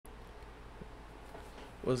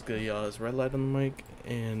What's good, y'all? It's Red Light on the mic,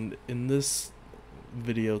 and in this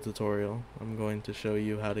video tutorial, I'm going to show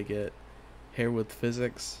you how to get hair with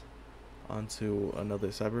physics onto another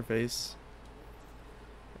cyberface.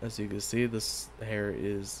 As you can see, this hair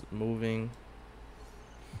is moving,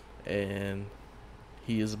 and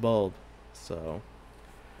he is bald. So,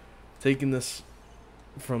 taking this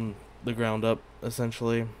from the ground up,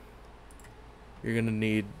 essentially, you're gonna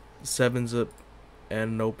need 7-zip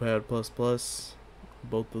and Notepad++.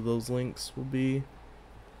 Both of those links will be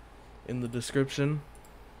in the description.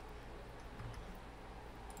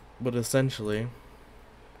 But essentially,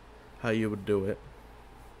 how you would do it: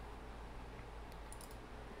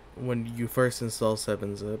 when you first install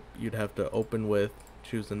 7-zip, you'd have to open with,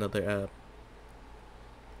 choose another app,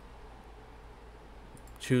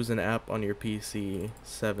 choose an app on your PC,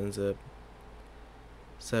 7-zip,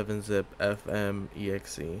 7-zip FM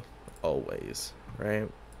exe, always, right?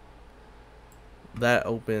 That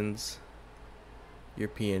opens your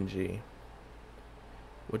PNG.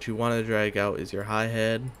 What you want to drag out is your hi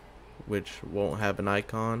head, which won't have an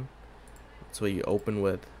icon. That's what you open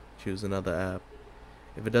with, choose another app.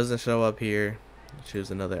 If it doesn't show up here,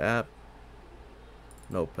 choose another app,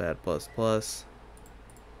 Notepad++,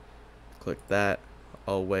 click that,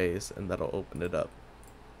 always, and that'll open it up.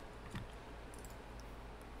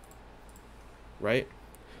 Right?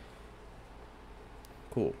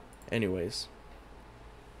 Cool. Anyways,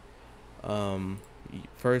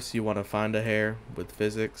 first you want to find a hair with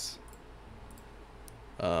physics,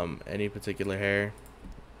 any particular hair.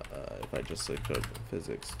 If I just click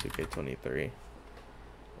physics 2K23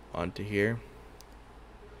 onto here,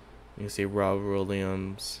 you can see Rob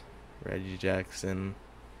Williams, Reggie Jackson,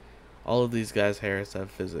 all of these guys' hairs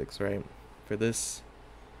have physics, right? For this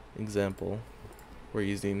example, we're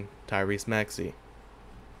using Tyrese Maxey,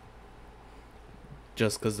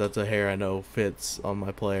 just because that's a hair I know fits on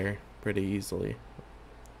my player pretty easily.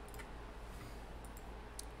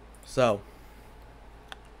 So,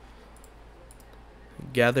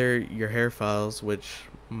 gather your hair files, which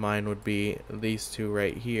mine would be these two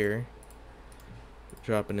right here,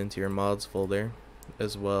 drop it into your mods folder,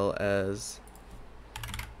 as well as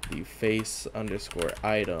the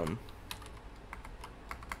face_item.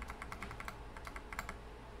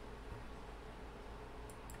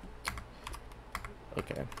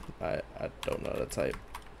 Okay, I don't know how to type.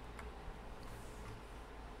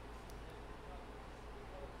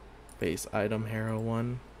 Face item hero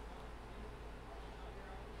 1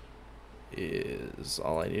 is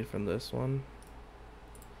all I need from this one.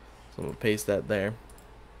 So I'm gonna paste that there.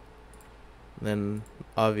 Then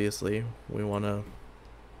obviously we want to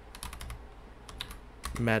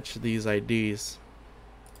match these IDs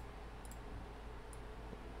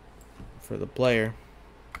for the player.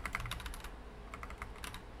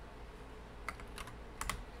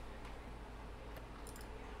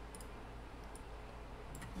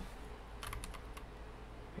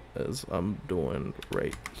 As I'm doing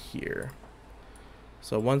right here.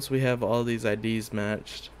 So once we have all these IDs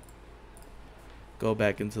matched, go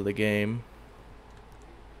back into the game.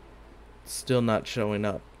 Still not showing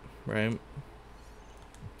up, right?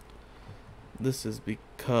 This is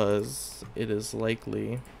because it is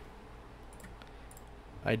likely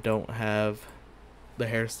I don't have the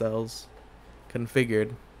hairstyles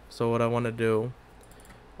configured. So what I want to do,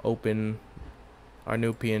 open our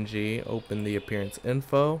new PNG, open the appearance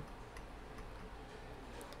info,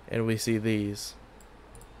 and we see these.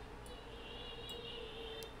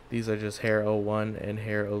 These are just hair 01 and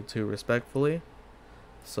hair 02 respectively.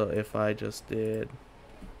 So if I just did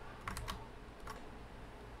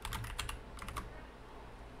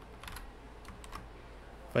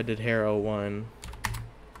hair 01,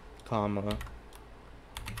 comma,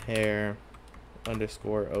 hair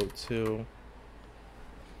underscore 02,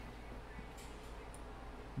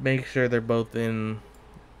 make sure they're both in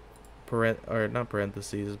not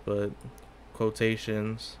parentheses, but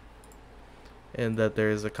quotations, and that there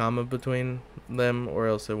is a comma between them, or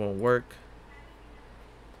else it won't work.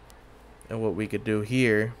 And what we could do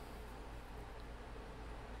here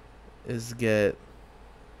is get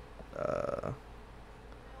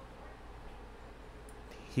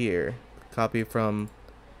here, copy from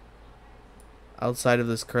outside of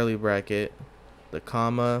this curly bracket the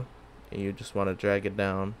comma, and you just want to drag it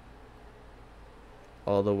down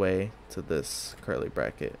all the way to this curly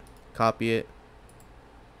bracket. Copy it.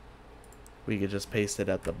 We could just paste it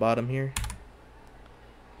at the bottom here.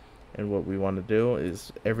 And what we want to do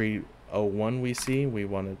is every 01 we see, we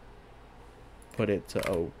want to put it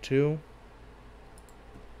to 02.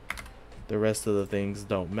 The rest of the things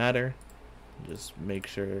don't matter. Just make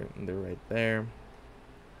sure they're right there.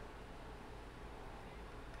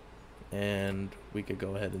 and we could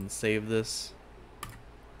go ahead and save this.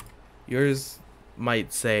 Yours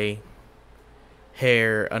might say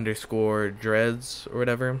hair underscore dreads or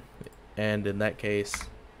whatever, and in that case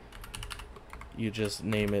you just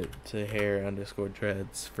name it to hair underscore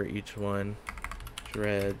dreads for each one.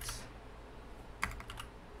 Dreads,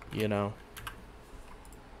 you know,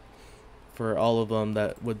 for all of them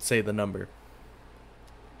that would say the number.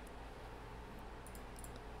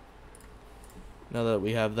 Now that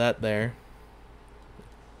we have that there,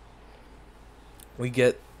 we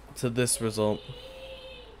get to this result.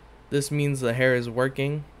 This means the hair is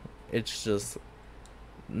working. It's just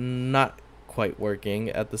not quite working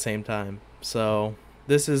at the same time. So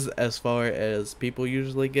this is as far as people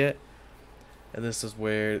usually get, and this is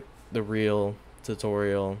where the real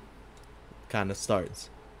tutorial kind of starts.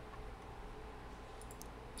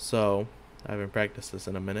 So I haven't practiced this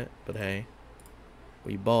in a minute, but hey,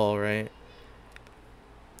 we ball, right?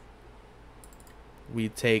 We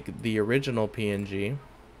take the original PNG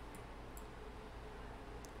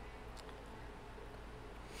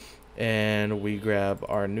and we grab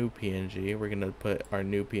our new PNG. We're gonna put our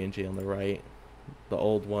new PNG on the right, the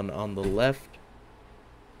old one on the left.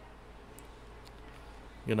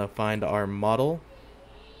 Gonna find our model,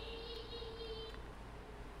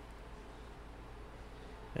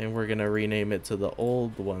 and we're gonna rename it to the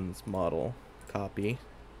old one's model. Copy,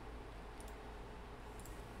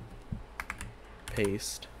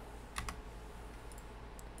 paste,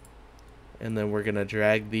 and then we're gonna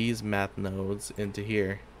drag these math nodes into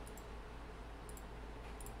here.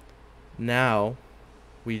 Now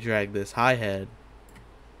we drag this high head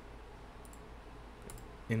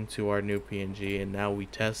into our new PNG, and now we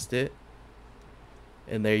test it,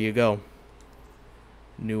 and there you go.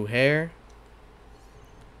 New hair,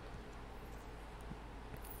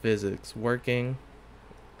 physics working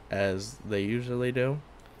as they usually do.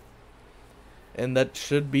 And that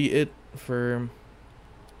should be it for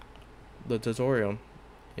the tutorial.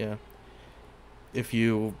 Yeah. If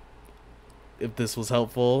this was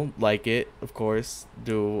helpful, like it, of course,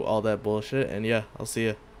 do all that bullshit, and yeah, I'll see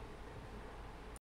ya.